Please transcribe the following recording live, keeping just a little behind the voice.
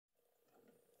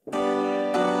This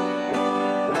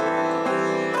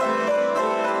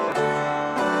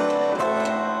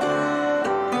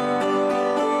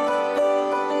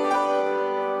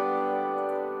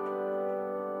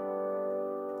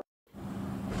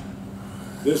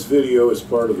video is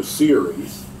part of a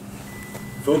series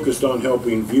focused on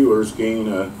helping viewers gain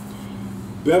a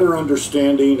better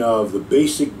understanding of the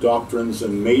basic doctrines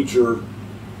and major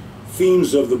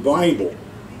themes of the Bible.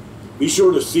 Be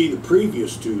sure to see the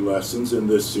previous 2 lessons in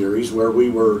this series where we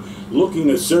were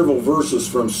looking at several verses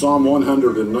from Psalm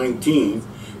 119,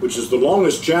 which is the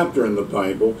longest chapter in the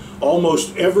Bible.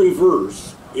 Almost every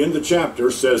verse in the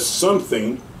chapter says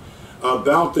something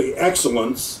about the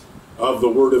excellence of the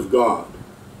Word of God.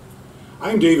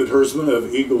 I'm David Hersman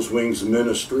of Eagle's Wings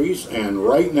Ministries, and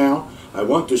right now I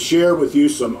want to share with you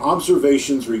some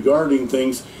observations regarding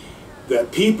things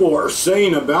that people are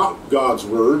saying about God's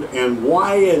Word and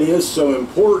why it is so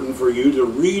important for you to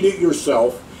read it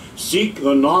yourself, seek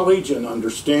the knowledge and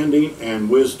understanding and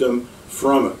wisdom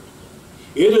from it.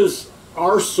 It is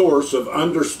our source of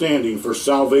understanding for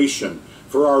salvation,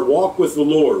 for our walk with the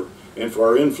Lord, and for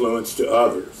our influence to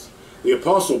others. The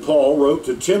Apostle Paul wrote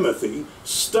to Timothy,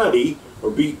 "Study,"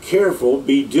 or be careful,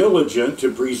 be diligent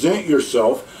to present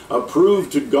yourself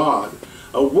approved to God,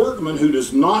 a workman who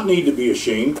does not need to be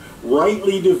ashamed,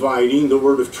 rightly dividing the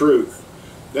word of truth.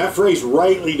 That phrase,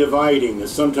 rightly dividing, is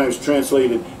sometimes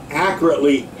translated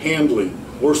accurately handling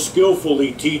or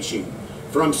skillfully teaching,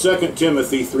 from 2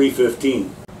 Timothy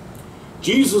 3:15.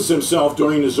 Jesus himself,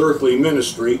 during his earthly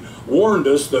ministry, warned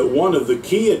us that one of the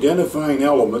key identifying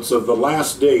elements of the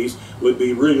last days would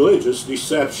be religious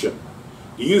deception.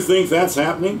 Do you think that's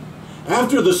happening?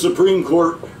 After the Supreme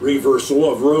Court reversal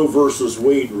of Roe versus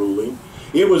Wade ruling,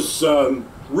 it was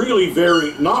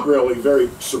not really very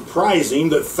surprising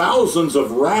that thousands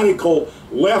of radical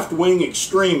left-wing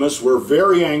extremists were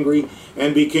very angry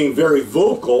and became very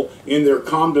vocal in their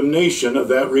condemnation of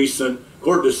that recent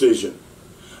court decision.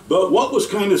 But what was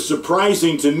kind of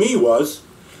surprising to me was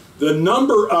the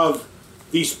number of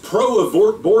these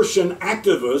pro-abortion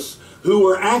activists who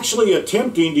were actually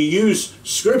attempting to use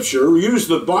Scripture, use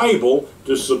the Bible,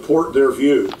 to support their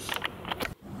views.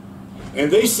 And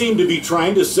they seem to be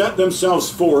trying to set themselves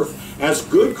forth as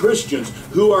good Christians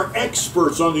who are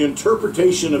experts on the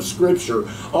interpretation of Scripture,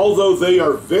 although they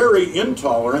are very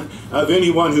intolerant of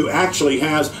anyone who actually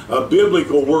has a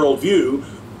biblical worldview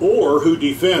or who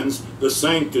defends the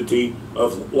sanctity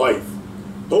of life.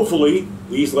 Hopefully,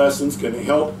 these lessons can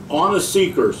help honest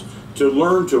seekers to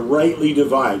learn to rightly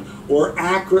divide or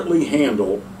accurately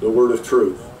handle the word of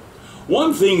truth.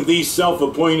 One thing these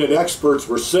self-appointed experts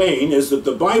were saying is that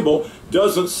the Bible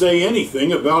doesn't say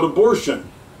anything about abortion.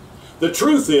 The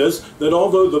truth is that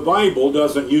although the Bible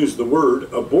doesn't use the word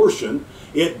abortion,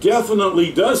 it definitely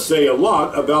does say a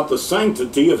lot about the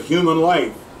sanctity of human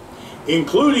life,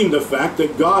 including the fact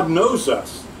that God knows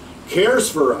us, cares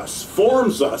for us,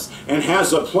 forms us, and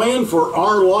has a plan for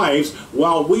our lives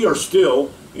while we are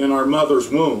still in our mother's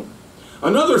womb.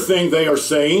 Another thing they are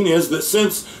saying is that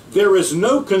since there is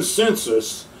no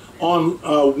consensus on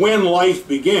when life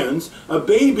begins, a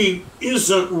baby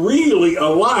isn't really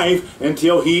alive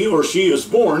until he or she is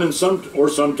born and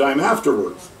sometime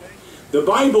afterwards. The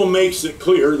Bible makes it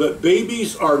clear that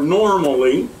babies are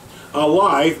normally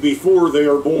alive before they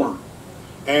are born,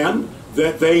 and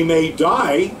that they may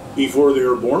die before they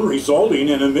are born, resulting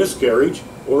in a miscarriage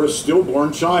or a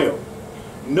stillborn child.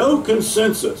 No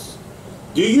consensus.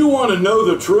 Do you want to know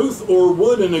the truth, or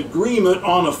would an agreement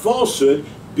on a falsehood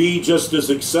be just as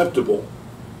acceptable?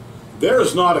 There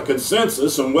is not a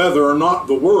consensus on whether or not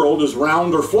the world is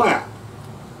round or flat.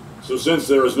 So since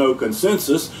there is no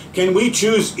consensus, can we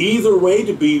choose either way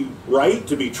to be right,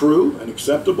 to be true and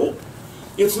acceptable?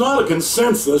 It's not a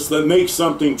consensus that makes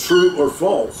something true or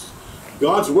false.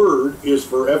 God's word is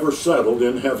forever settled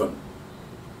in heaven.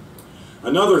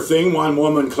 Another thing one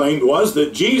woman claimed was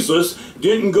that Jesus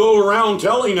didn't go around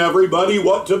telling everybody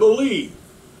what to believe.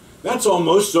 That's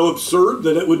almost so absurd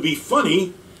that it would be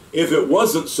funny if it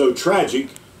wasn't so tragic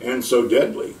and so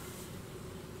deadly.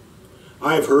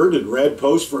 I've heard and read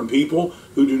posts from people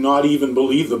who do not even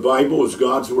believe the Bible is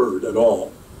God's word at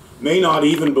all, may not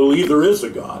even believe there is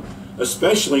a God,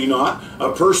 especially not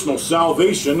a personal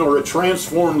salvation or a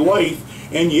transformed life,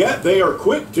 and yet they are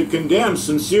quick to condemn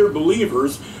sincere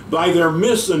believers by their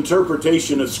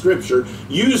misinterpretation of Scripture,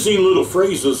 using little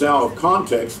phrases out of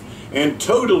context, and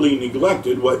totally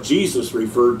neglected what Jesus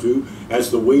referred to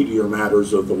as the weightier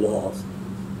matters of the law.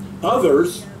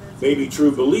 Others may be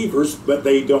true believers, but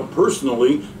they don't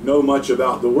personally know much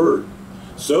about the Word.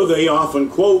 So they often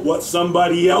quote what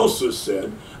somebody else has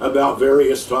said about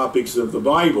various topics of the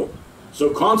Bible. So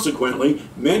consequently,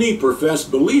 many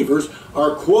professed believers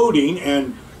are quoting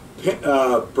and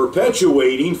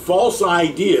perpetuating false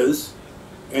ideas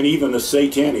and even a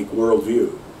satanic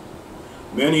worldview.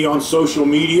 Many on social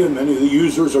media, many of the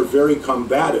users are very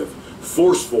combative,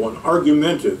 forceful, and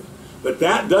argumentative. But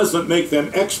that doesn't make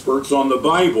them experts on the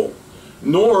Bible,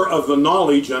 nor of the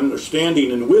knowledge,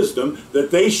 understanding, and wisdom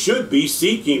that they should be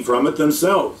seeking from it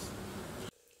themselves.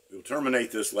 We'll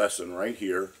terminate this lesson right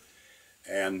here,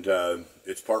 and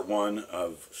it's part one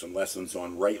of some lessons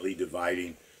on rightly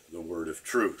dividing the word of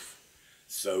truth.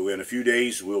 So in a few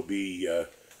days, we'll be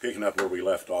picking up where we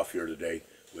left off here today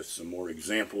with some more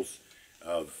examples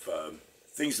of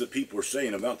things that people are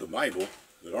saying about the Bible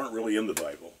that aren't really in the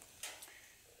Bible.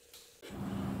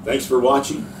 Thanks for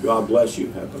watching. God bless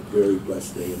you. Have a very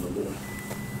blessed day in the Lord.